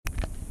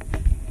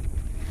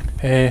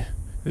Hey,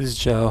 this is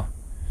Joe.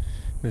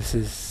 This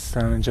is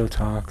Silent Joe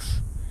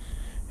Talks,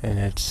 and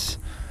it's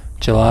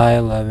July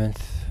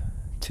 11th,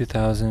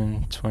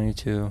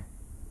 2022.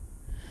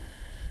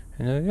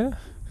 And yeah,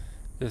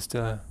 just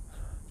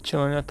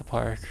chilling at the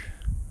park,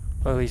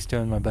 or at least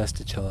doing my best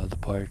to chill at the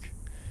park,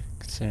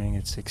 considering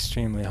it's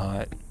extremely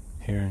hot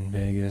here in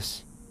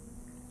Vegas.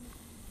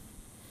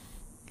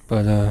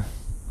 But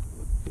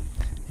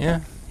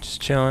yeah,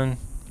 just chilling.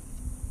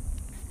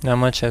 Not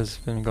much has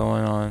been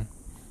going on,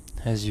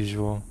 as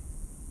usual.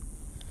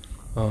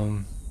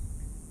 Um,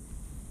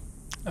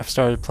 I've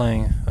started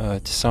playing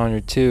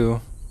Dishonored 2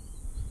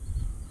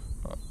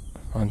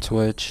 on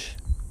Twitch.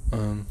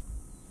 Been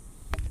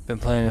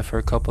playing it for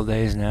a couple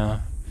days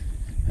now,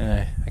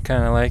 and I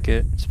kind of like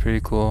it. It's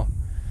pretty cool.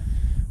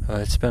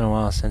 It's been a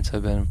while since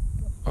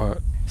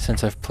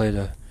I've played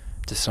a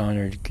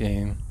Dishonored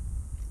game.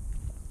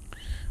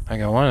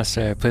 Like, I want to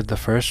say I played the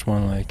first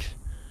one like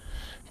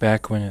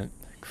back when it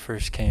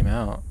first came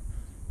out.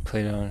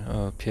 Played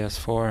on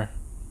PS4.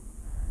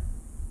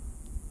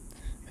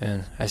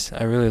 And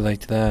I really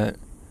liked that.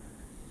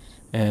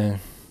 And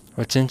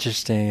what's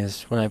interesting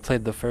is when I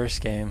played the first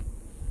game,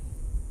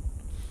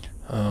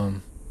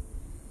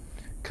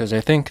 because I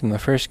think in the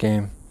first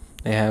game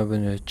they have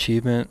an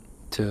achievement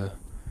to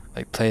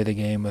like play the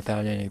game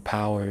without any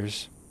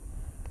powers,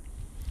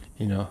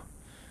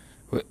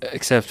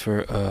 except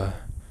for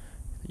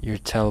your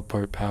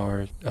teleport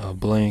power,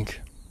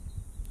 blink.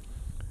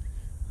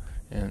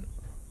 And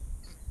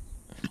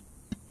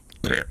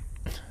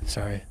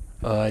sorry,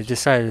 I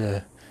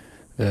decided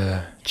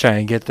to try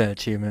and get that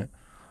achievement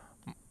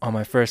on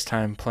my first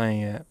time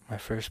playing it, my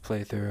first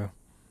playthrough,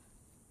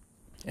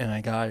 and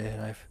I got it.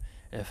 And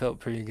it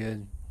felt pretty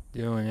good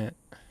doing it.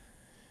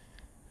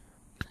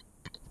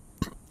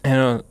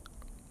 And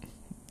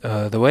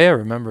the way I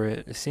remember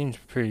it, it seemed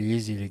pretty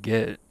easy to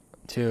get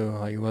too.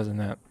 Like, it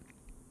wasn't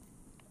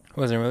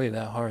really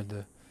that hard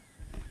to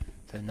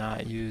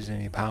not use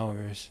any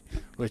powers,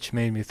 which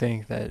made me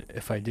think that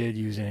if I did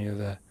use any of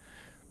the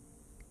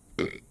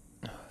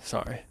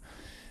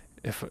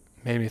if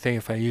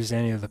I used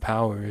any of the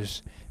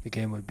powers, the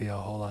game would be a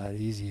whole lot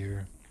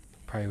easier.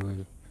 Probably would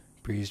have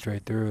breezed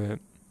right through it.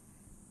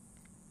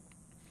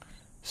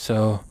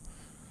 So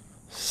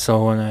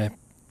when I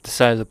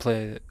decided to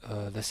play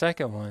the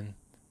second one,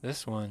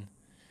 this one,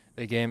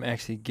 the game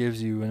actually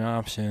gives you an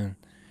option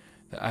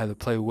to either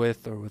play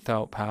with or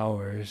without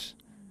powers.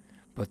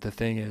 But the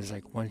thing is,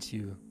 like, once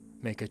you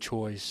make a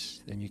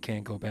choice, then you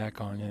can't go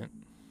back on it.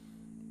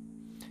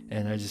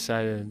 And I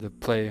decided to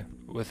play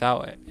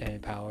without any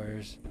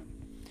powers.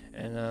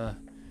 And the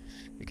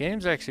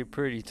game's actually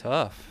pretty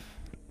tough,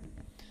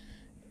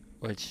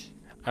 which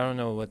I don't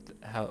know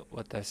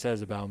what that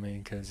says about me,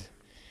 because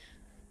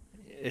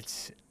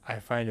I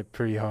find it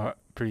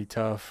pretty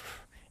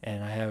tough,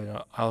 and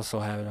I also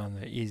have it on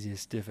the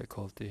easiest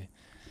difficulty.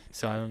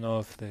 So I don't know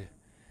if the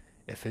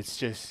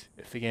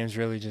game's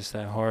really just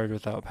that hard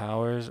without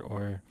powers,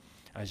 or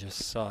I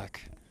just suck,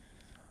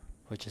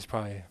 which is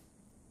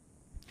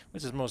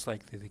most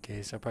likely the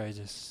case. I probably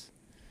just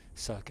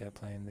suck at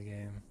playing the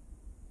game.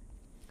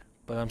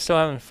 But I'm still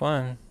having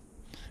fun.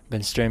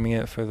 Been streaming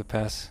it for the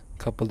past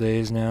couple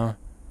days now.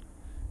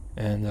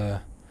 And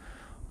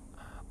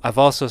I've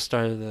also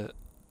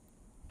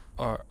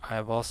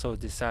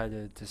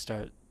decided to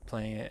start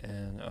playing it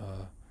in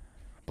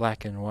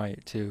black and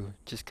white too,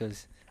 just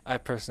because I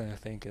personally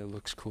think it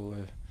looks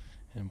cooler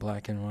in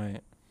black and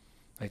white.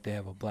 Like, they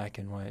have a black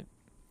and white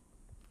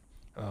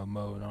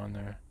mode on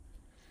there,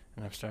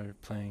 and I've started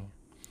playing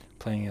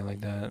it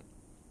like that.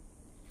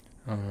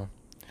 I don't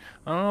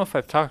know if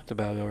I've talked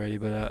about it already,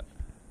 but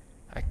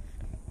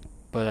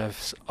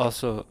I've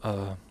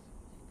also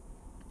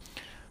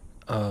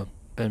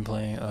been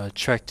playing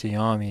Trek to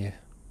Yami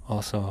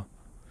also,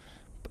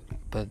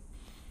 but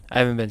I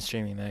haven't been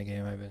streaming that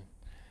game.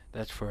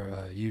 That's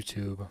for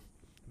YouTube.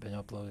 I've been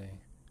uploading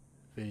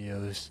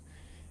videos,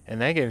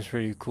 and that game's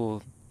pretty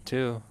cool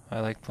too. I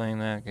like playing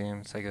that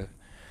game. It's like a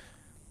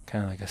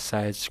kind of like a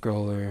side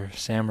scroller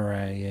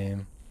samurai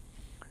game.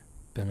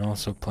 Been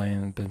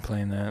playing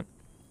that.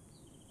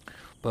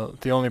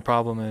 But the only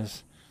problem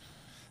is,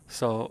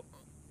 so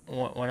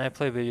when I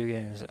play video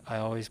games, I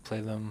always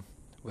play them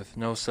with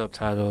no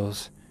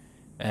subtitles,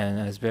 and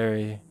as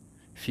very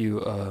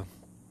few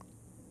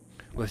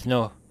with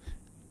no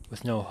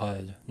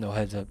HUD, no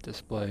heads-up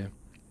display.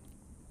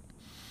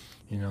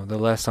 The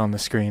less on the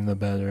screen, the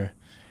better.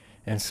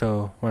 And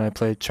so when I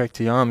played Trek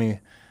to Yami,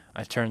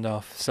 I turned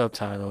off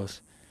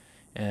subtitles,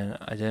 and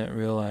I didn't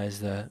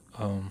realize that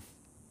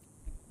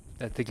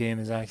the game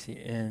is actually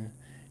in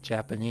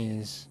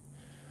Japanese.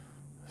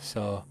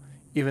 So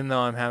even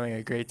though I'm having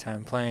a great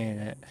time playing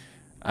it,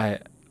 I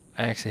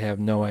actually have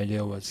no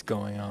idea what's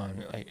going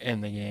on, like, in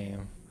the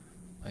game.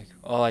 Like,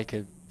 all I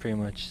could pretty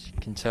much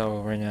can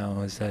tell right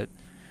now is that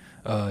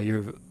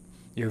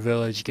your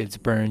village gets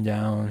burned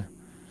down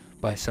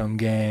by some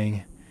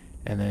gang,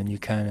 and then you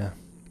kind of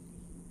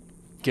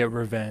get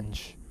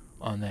revenge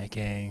on that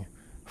gang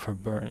for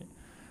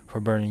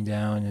burning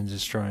down and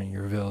destroying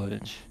your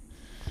village.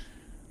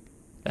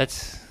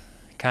 that's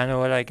kind of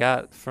what I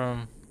got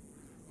from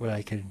what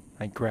I could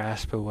like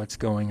grasp of what's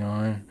going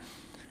on.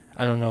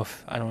 I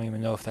don't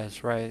even know if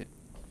that's right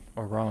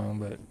or wrong,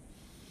 but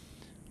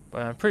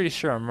I'm pretty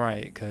sure I'm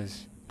right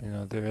because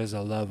there is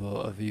a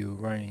level of you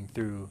running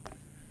through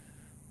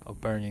a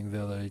burning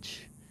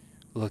village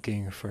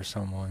looking for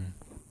someone.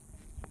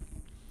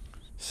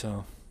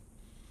 So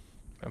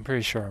I'm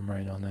pretty sure I'm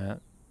right on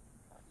that.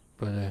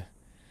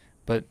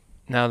 But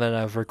now that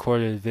I've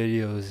recorded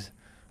videos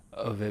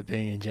of it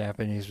being in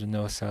Japanese with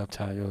no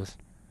subtitles,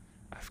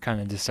 I've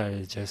kind of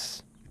decided to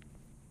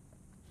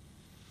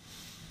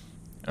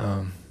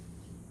um,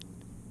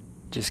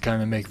 just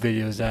kind of make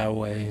videos that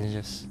way. And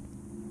just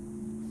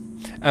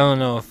I don't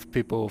know if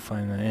people will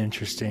find that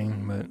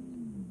interesting, but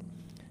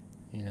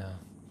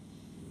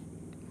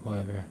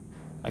whatever.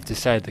 I've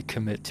decided to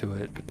commit to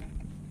it,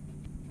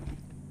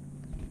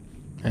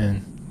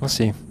 and we'll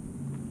see.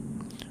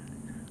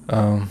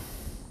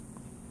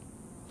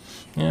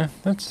 Yeah,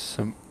 that's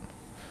I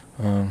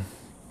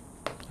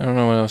don't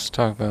know what else to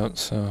talk about,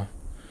 so I'm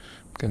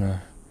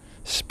gonna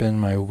spin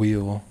my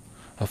wheel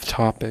of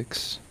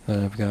topics that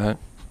I've got.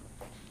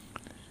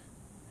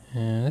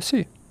 And let's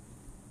see.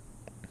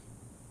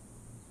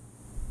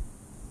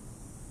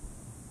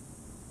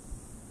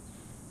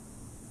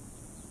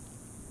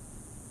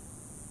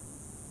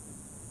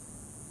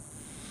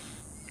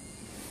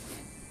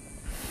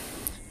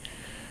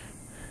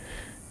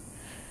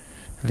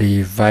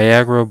 The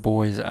Viagra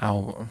Boys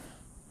album.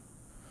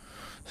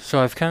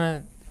 So I've kind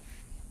of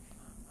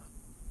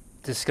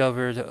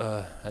discovered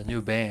a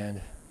new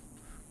band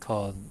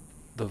called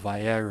the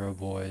Viagra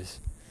Boys.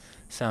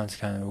 Sounds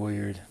kind of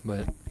weird,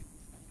 but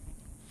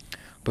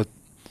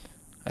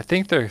I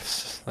think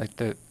there's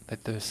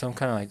there's some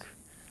kind of like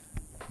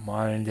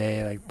modern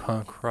day like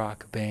punk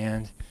rock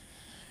band,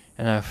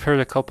 and I've heard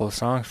a couple of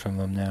songs from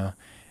them now,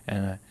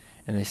 and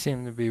they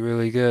seem to be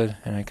really good,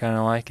 and I kind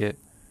of like it.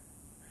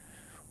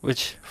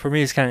 Which for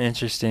me is kind of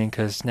interesting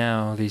because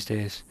now these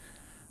days,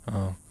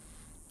 I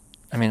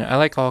mean I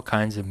like all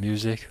kinds of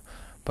music,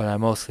 but I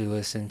mostly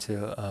listen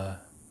to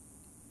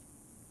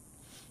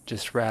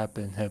just rap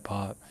and hip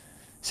hop,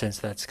 since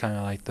that's kind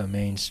of like the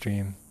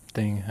mainstream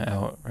thing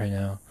out right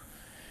now.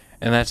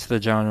 And that's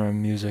the genre of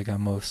music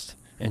I'm most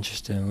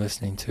interested in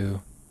listening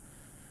to.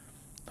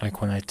 Like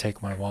when I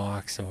take my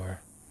walks or,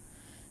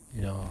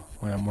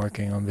 when I'm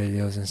working on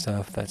videos and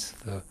stuff, that's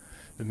the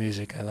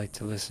music I like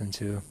to listen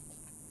to.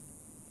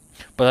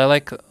 But I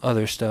like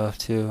other stuff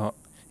too.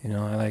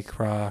 I like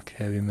rock,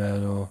 heavy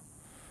metal,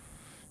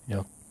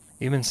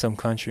 even some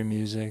country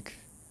music.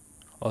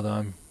 Although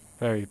I'm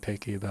very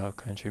picky about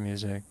country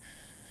music.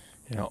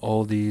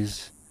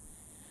 Oldies.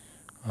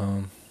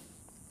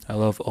 I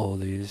love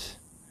oldies.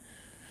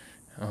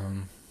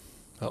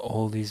 The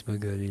oldies but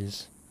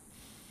goodies.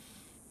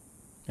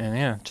 And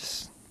yeah,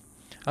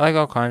 I like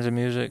all kinds of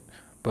music,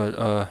 but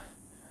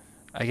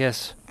I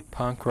guess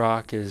punk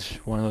rock is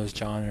one of those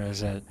genres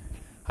that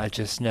I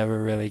just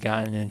never really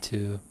gotten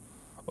into,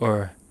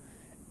 or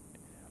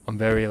on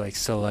very like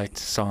select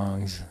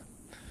songs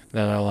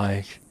that I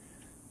like,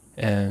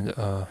 and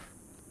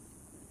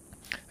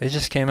they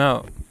just came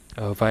out.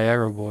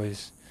 Viagra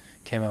Boys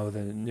came out with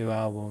a new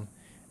album,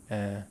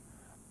 and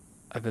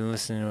I've been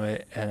listening to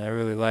it, and I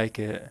really like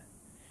it,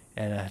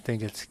 and I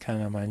think it's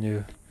kind of my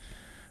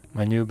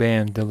new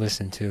band to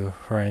listen to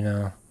right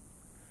now.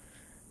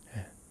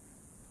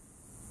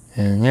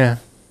 And yeah,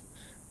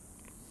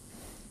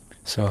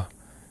 so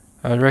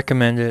I would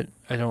recommend it.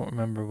 I don't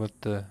remember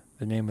what the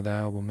name of the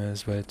album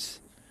is, but it's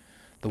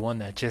the one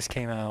that just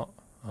came out.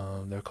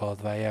 They're called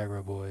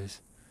Viagra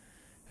Boys,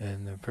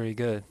 and they're pretty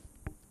good,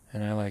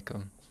 and I like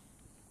them.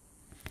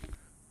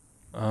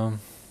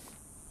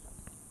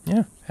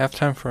 Yeah, have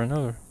time for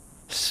another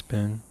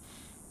spin.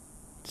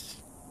 Let's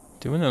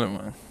do another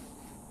one.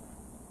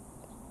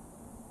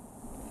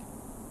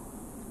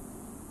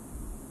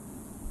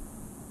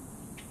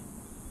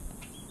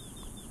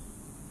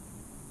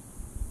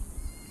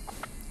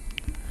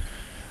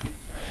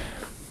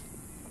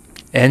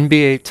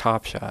 NBA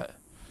Top Shot.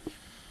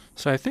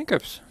 So I think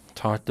I've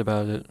talked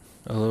about it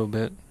a little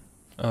bit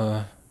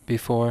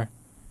before.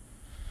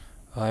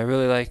 I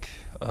really like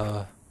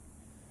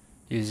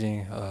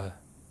using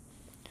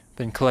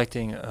been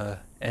collecting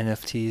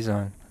NFTs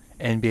on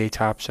NBA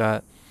Top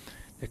Shot.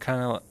 They're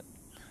kind of,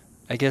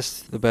 I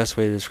guess the best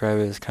way to describe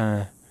it is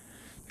kind of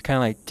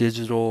like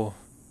digital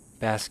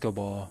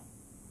basketball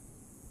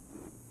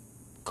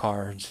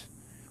cards,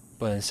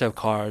 but instead of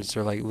cards,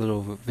 they're like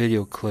little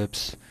video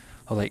clips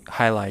of like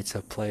highlights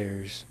of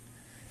players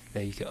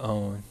that you can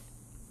own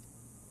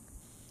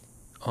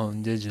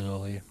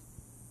digitally.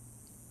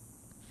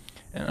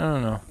 And I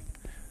don't know.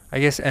 I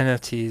guess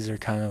NFTs are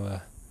kind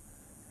of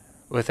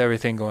with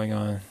everything going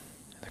on in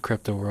the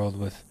crypto world,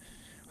 with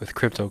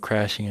crypto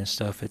crashing and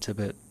stuff, it's a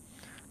bit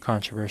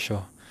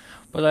controversial.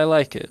 But I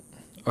like it,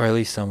 or at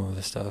least some of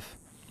the stuff.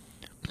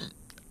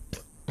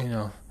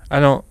 I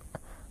don't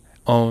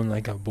own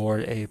like a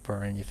Bored Ape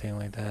or anything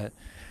like that,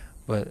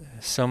 but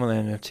some of the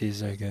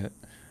NFTs I get.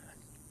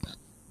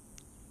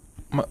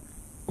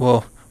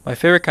 My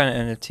favorite kind of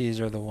NFTs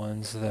are the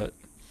ones that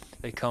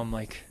they come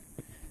like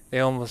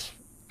they're almost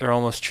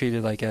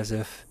treated like as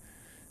if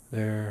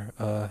they're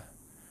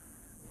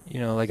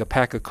like a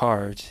pack of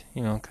cards.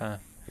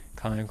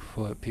 Kind of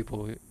what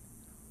people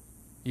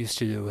used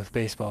to do with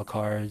baseball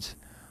cards,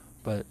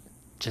 but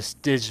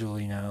just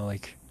digitally now.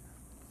 Like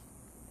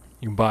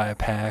you buy a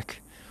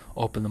pack,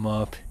 open them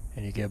up,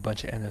 and you get a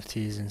bunch of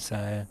NFTs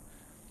inside.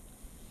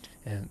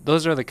 And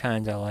those are the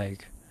kinds I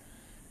like.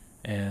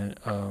 And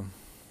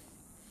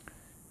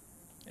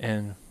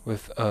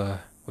with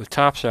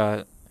Top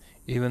Shot,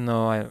 even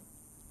though I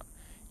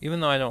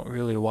don't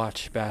really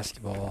watch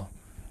basketball,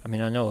 I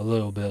mean I know a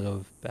little bit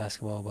of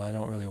basketball, but I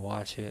don't really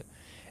watch it.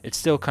 It's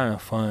still kind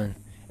of fun,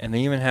 and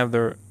they're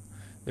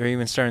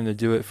even starting to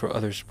do it for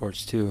other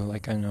sports too.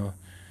 Like I know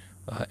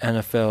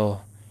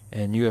NFL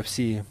and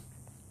UFC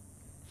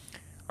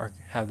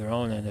have their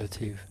own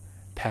NFT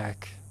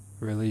pack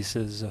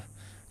releases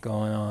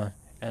going on,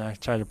 and I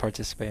try to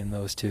participate in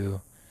those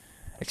too,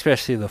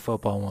 especially the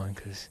football one,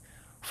 because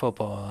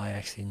football I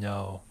actually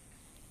know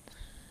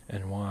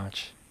and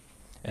watch,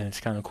 and it's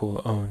kind of cool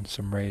to own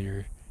some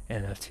Raider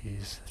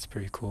NFTs. That's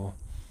pretty cool.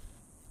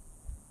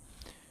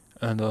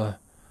 And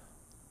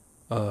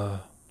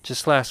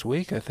just last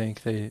week I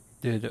think they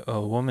did a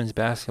women's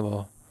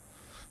basketball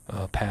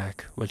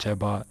pack, which I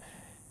bought,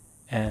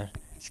 and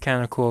it's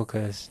kind of cool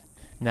because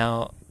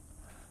now,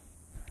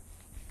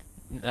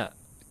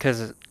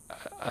 because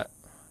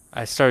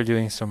I started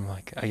doing some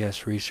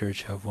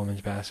research of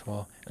women's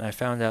basketball, and I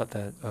found out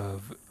that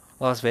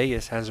Las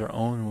Vegas has their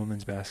own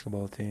women's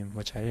basketball team,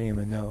 which I didn't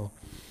even know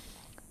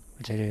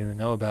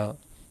about,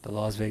 the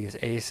Las Vegas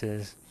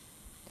Aces,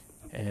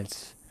 and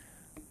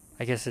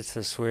I guess it's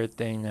this weird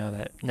thing now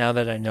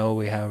that I know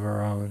we have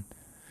our own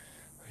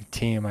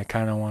team. I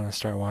kind of want to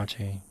start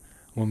watching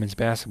women's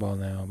basketball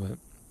now, but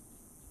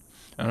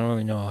I don't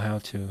really know how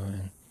to,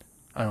 and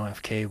I don't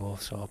have cable,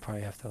 so I'll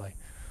probably have to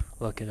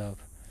look it up.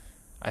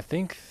 I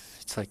think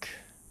it's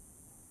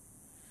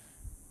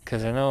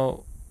because I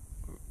know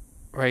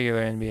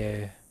regular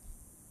NBA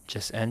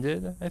just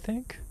ended. I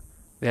think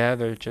they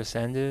either just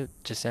ended,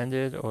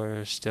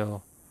 or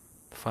still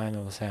the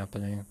finals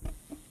happening.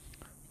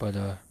 But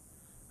I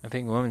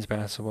think women's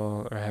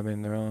basketball are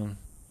having their own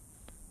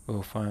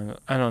little final.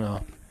 I don't know.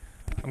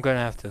 I'm gonna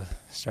have to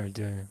start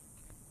doing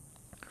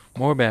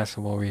more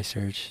basketball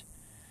research.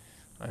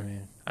 I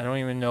mean, I don't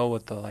even know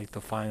what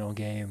the final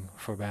game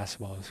for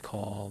basketball is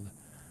called.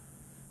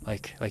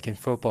 Like in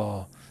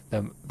football,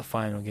 the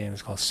final game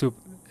is called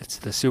It's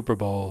the Super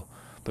Bowl,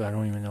 but I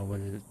don't even know what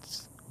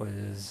it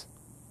is.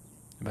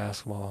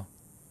 Basketball,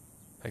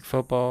 like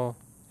football,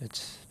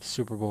 it's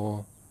Super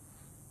Bowl.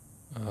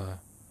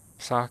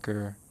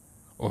 Soccer,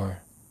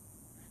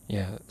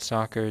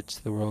 soccer, it's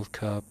the World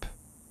Cup.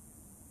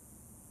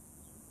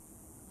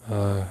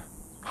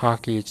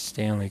 Hockey, it's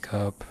Stanley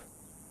Cup.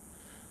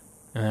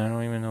 And I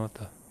don't even know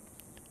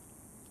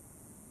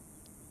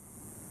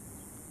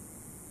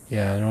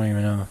I don't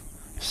even know.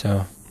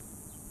 So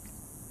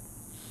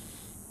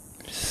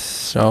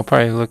I'll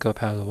probably look up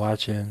how to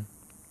watch it, and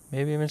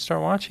maybe even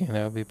start watching it.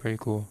 That would be pretty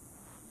cool.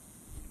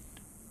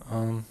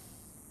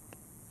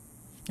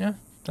 Yeah,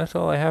 that's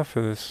all I have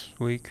for this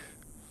week.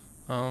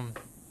 Yeah,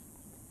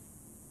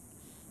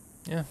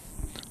 I'll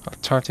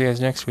talk to you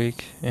guys next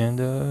week, and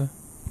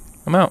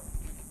I'm out.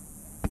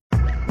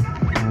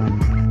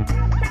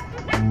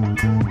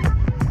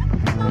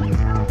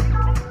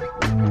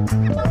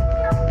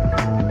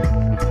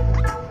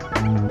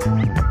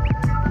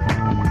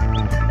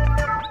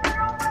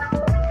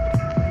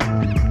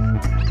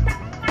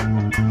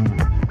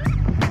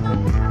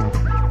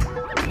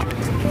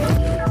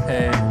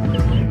 Hey,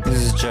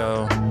 this is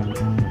Joe,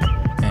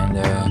 and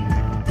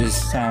this is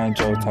Silent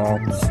Joe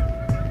Talks.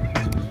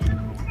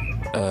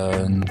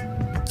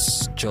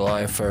 It's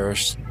July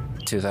 1st,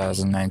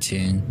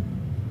 2019,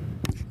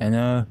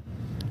 and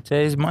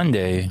today's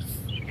Monday,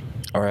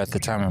 or at the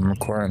time I'm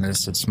recording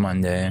this, it's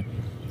Monday,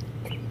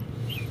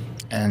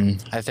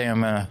 and I think I'm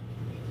gonna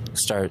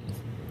start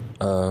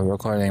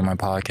recording my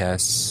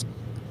podcasts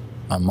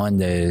on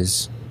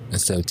Mondays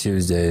instead of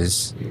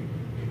Tuesdays,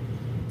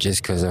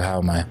 just because of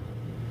how my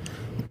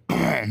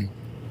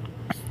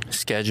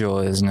schedule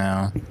is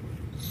now.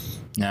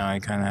 Now I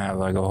kind of have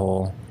a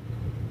whole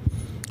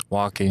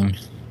walking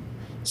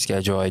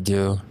schedule I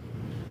do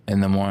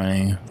in the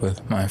morning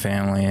with my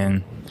family,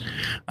 and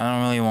I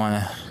don't really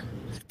want to,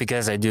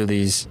 because I do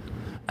these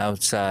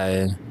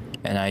outside,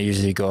 and I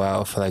usually go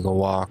out for a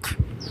walk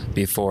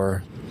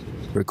before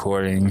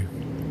recording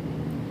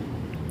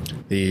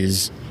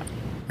these,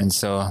 and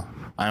so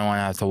I don't want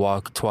to have to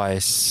walk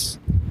twice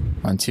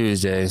on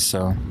Tuesday.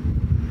 So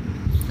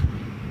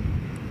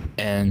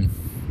and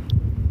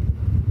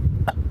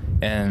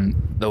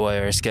the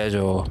way our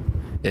schedule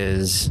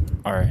is,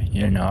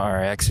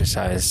 our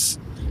exercise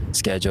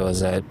schedule is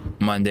that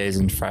Mondays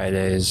and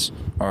Fridays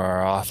are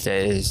our off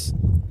days,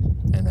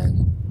 and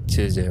then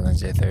Tuesday,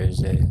 Wednesday,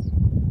 Thursday,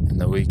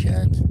 and the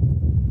weekend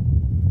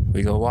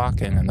we go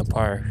walking in the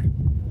park,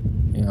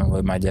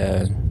 with my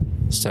dad.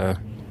 So,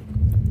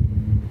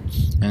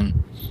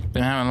 and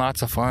been having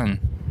lots of fun,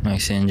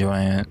 actually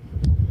enjoying it.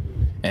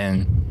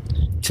 And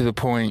to the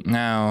point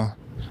now,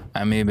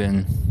 I'm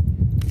even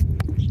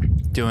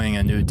doing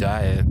a new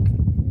diet.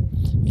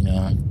 You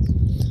know,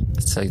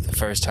 it's like the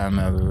first time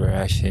I've ever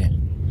actually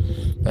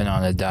been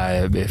on a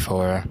diet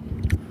before.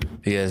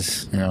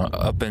 Because, you know,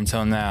 up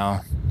until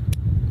now,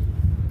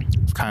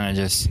 I've kind of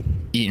just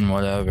eaten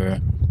whatever,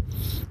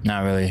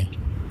 not really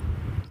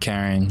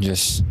caring. I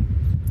just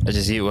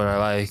eat what I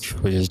like,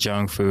 which is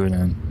junk food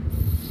and,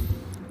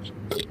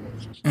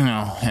 you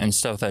know, and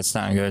stuff that's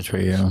not good for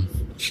you.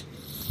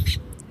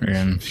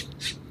 And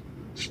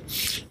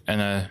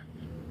I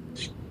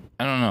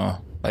don't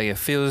know, like, it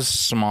feels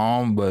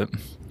small, but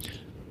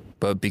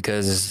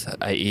because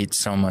I eat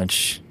so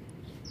much,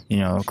 you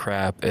know,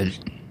 crap, it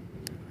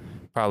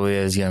probably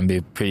is gonna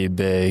be pretty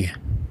big.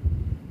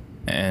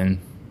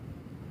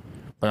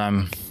 But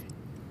I'm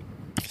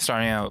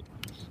starting out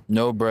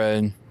no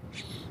bread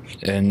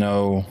and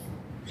no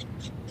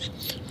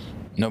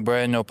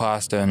bread, no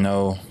pasta,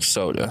 no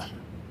soda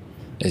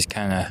is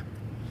kind of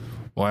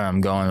where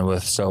I'm going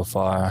with so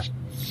far.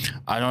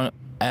 I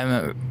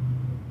haven't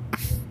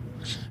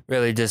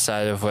really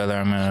decided whether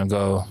I'm gonna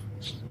go,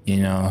 you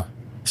know,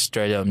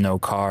 straight up no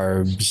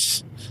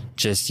carbs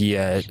just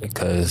yet,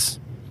 because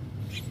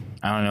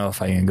I don't know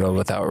if I can go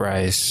without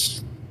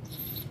rice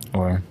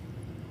or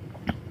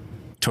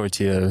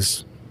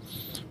tortillas,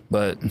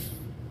 but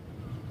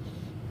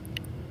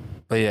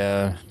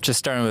yeah, just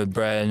starting with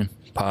bread,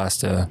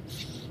 pasta,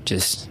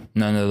 just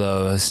none of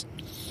those.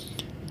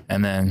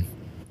 And then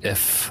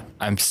if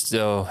I'm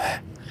still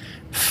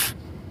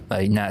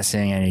like not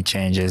seeing any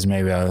changes,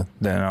 maybe I'll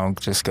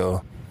just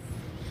go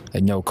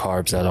like no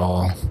carbs at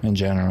all in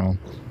general.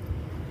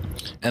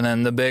 And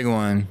then the big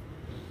one,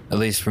 at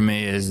least for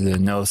me, is the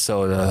no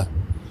soda.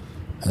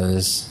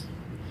 Because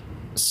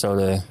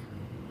soda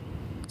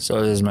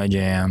is my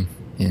jam,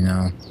 you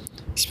know,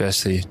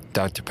 especially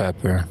Dr.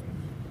 Pepper,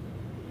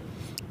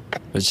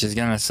 which is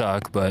gonna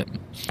suck, but,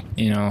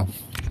 you know,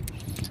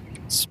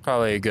 it's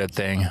probably a good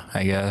thing,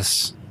 I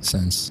guess,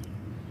 since,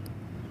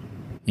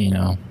 you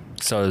know,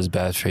 soda's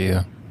bad for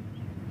you,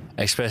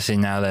 especially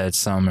now that it's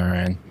summer,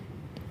 and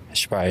I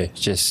should probably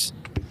just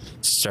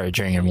start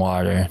drinking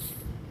water,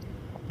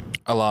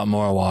 a lot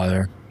more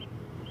water.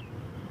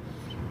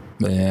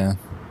 But yeah.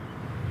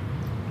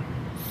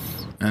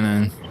 And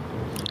then,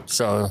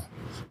 so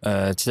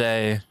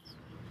today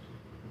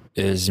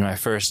is my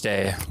first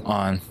day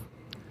on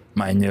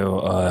my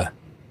new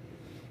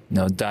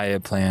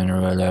diet plan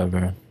or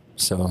whatever.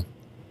 So,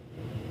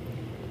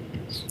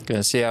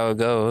 gonna see how it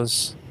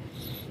goes.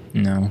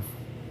 You know,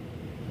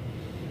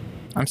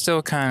 I'm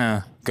still kind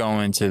of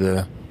going to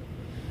the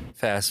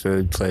fast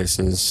food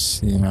places.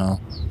 You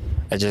know,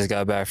 I just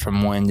got back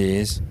from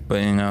Wendy's,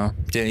 but, you know,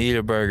 didn't eat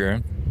a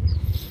burger.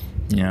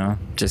 You know,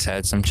 just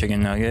had some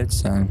chicken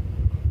nuggets and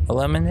a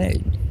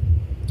lemonade.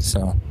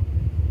 So,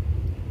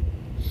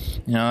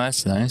 you know,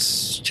 that's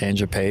nice.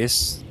 Change of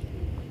pace.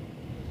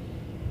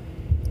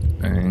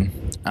 I mean,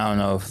 I don't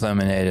know if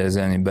lemonade is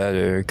any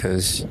better,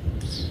 because,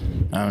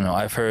 I don't know,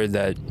 I've heard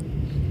that,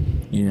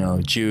 you know,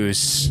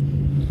 juice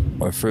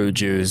or fruit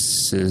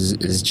juice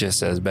is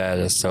just as bad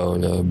as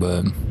soda,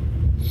 but,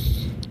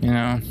 you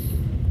know,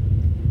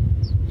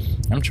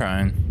 I'm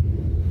trying.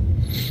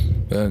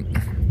 But,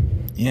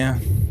 yeah,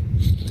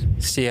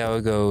 see how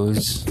it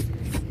goes.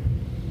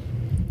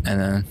 And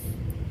then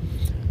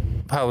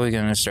probably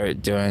gonna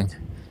start doing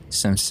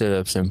some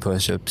sit-ups and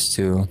push-ups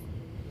too.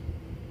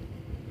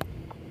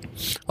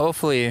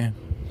 Hopefully,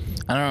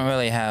 I don't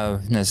really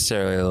have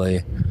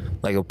necessarily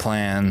like a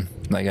plan.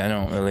 Like, I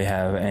don't really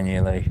have any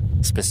like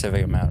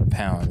specific amount of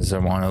pounds I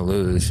want to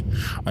lose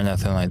or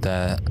nothing like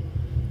that.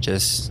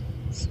 Just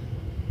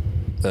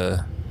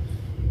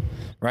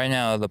right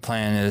now the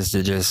plan is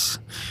to just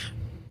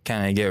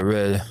kind of get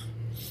rid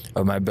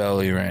of my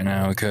belly right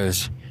now,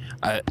 because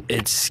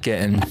it's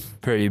getting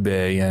pretty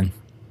big and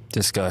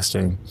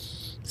disgusting.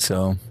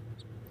 So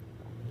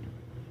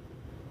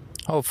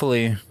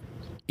hopefully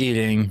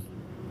eating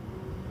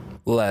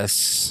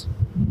less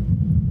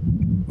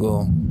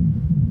will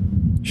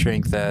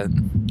shrink that.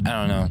 I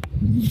don't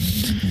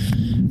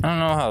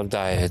know how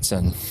diets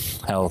and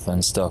health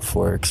and stuff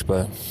works,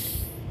 but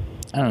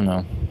I don't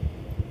know.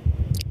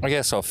 I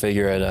guess I'll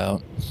figure it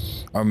out.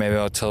 Or maybe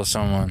I'll tell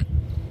someone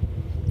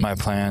my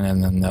plan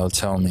and then they'll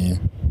tell me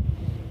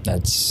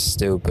that's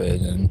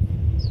stupid and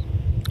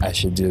I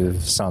should do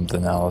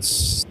something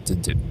else to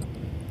do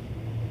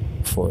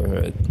for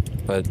it.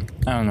 But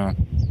I don't know.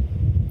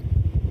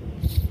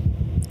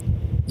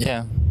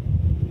 Yeah.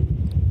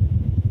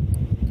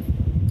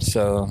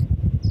 So,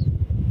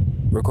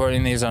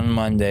 recording these on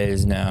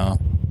Mondays now.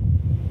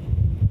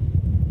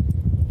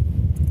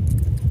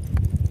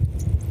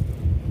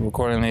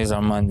 Recording these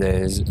on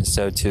Mondays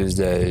instead of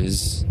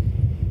Tuesdays.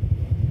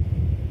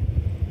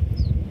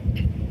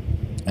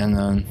 And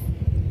then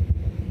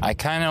I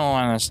kind of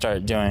want to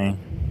start doing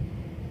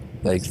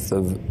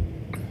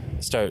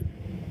start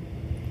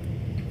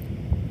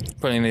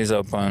putting these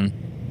up on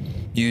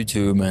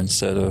YouTube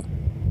instead of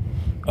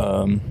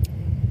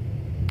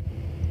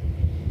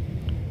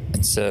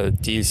instead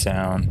of D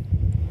sound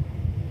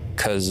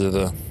because of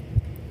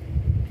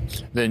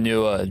the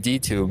new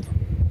DTube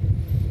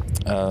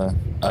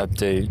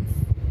update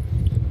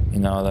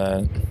and all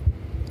that.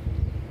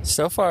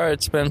 So far,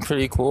 it's been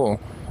pretty cool.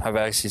 I've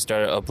actually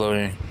started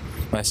uploading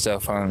my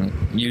stuff on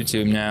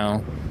YouTube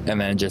now, and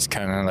then just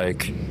kind of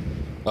like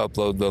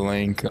upload the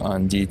link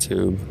on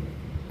DTube,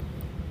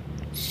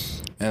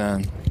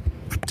 and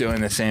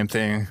doing the same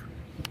thing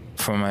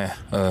for my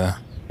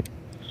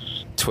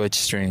Twitch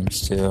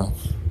streams too.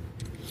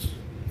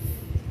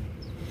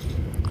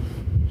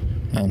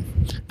 And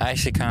I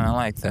actually kind of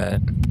like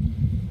that.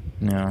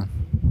 You know,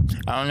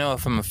 I don't know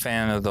if I'm a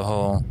fan of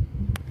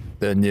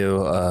the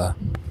new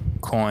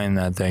coin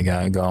that they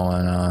got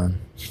going on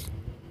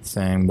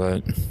thing,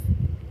 but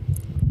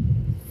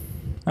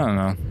I don't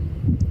know.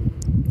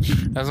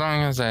 As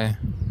long as I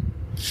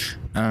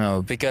don't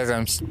know, because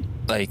I'm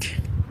like,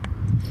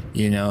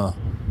 you know,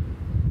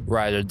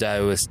 ride or die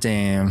with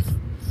Steam.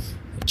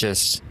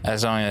 Just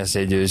as long as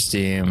they do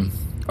Steam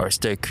or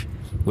stick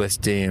with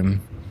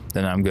Steam,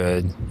 then I'm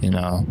good, you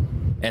know,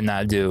 and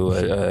not do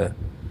what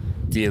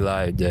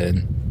D-Live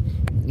did.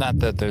 Not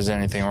that there's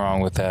anything wrong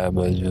with that,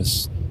 but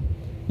just,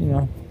 you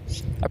know,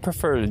 I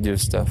prefer to do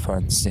stuff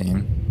on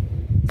Steam,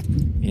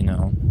 you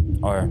know,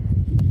 or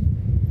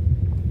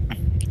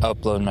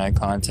upload my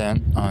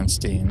content on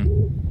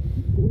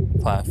Steam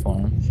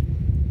platform.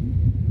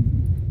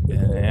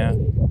 Yeah.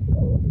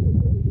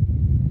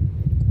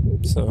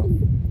 So,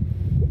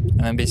 and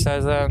then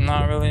besides that,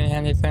 not really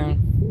anything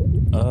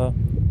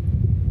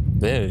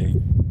big.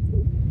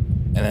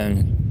 And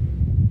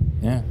then,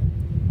 yeah,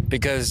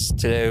 because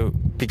today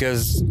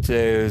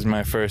is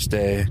my first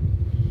day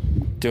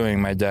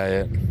doing my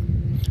diet.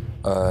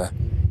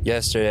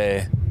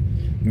 Yesterday,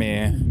 me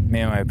and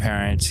my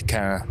parents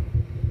kind of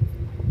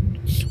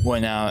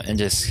went out and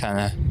just kind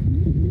of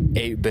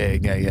ate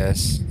big, I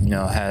guess. You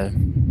know, had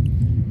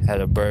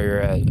a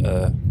burger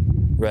at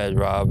Red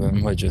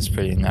Robin, which was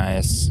pretty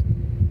nice.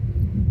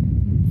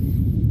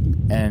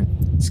 And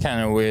it's kind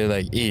of weird,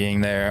 like,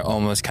 eating there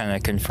almost kind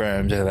of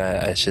confirmed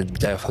that I should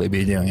definitely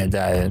be doing a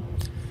diet.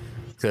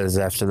 Because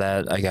after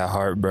that, I got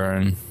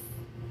heartburn.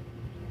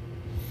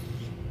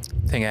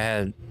 I think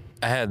I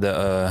had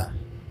the,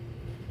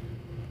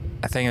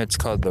 I think it's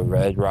called the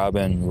Red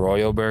Robin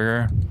Royal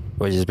Burger,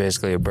 which is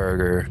basically a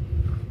burger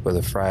with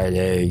a fried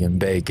egg and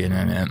bacon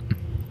in it.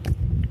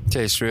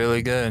 Tastes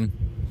really good.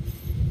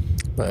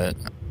 But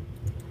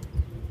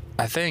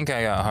I think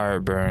I got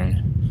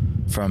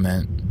heartburn from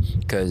it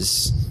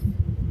because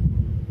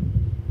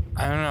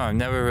I don't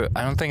know,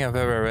 I don't think I've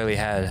ever really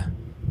had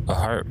a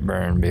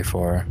heartburn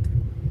before.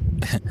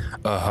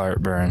 A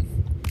heartburn.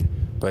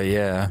 But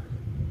yeah.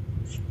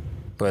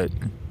 But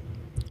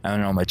I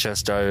don't know, my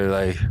chest started,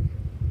 like,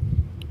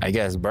 I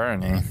guess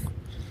burning.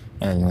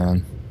 And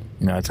then,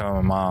 you know, I told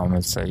my mom,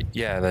 it's like,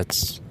 yeah,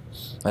 that's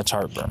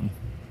heartburn.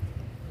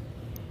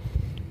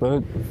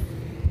 But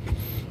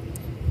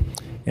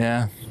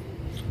yeah,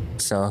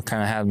 so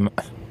kind of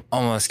had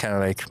almost kind of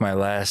like my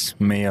last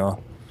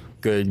meal,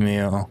 good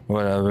meal,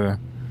 whatever,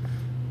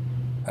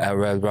 at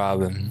Red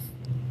Robin.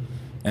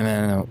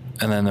 And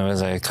then there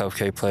was like a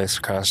cupcake place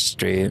across the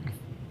street,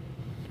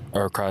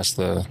 or across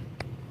the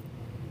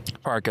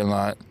parking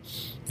lot,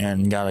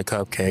 and got a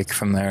cupcake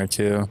from there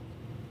too.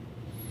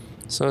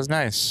 So it was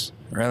nice,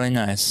 really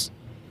nice.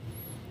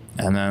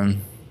 And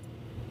then,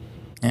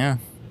 yeah,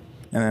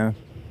 and then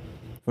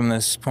from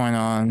this point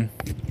on,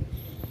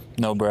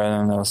 no bread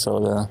and no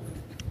soda.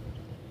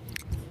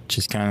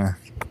 Just kind of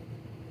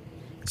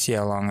see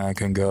how long I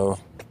can go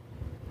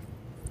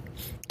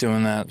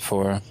doing that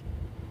for.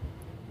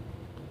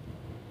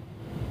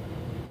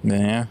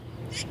 Then yeah,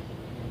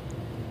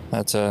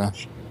 that's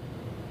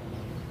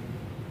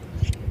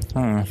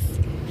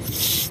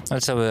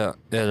that's about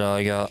it. All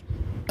I got.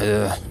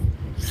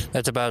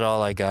 That's about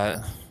all I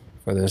got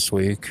for this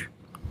week.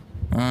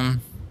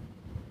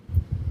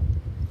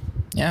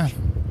 Yeah.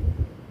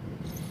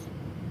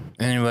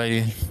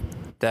 Anybody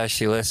that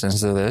actually listens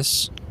to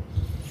this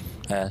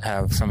and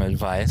have some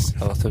advice,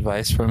 health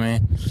advice for me,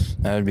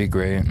 that would be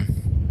great.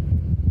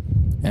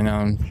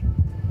 And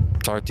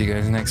talk to you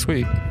guys next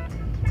week.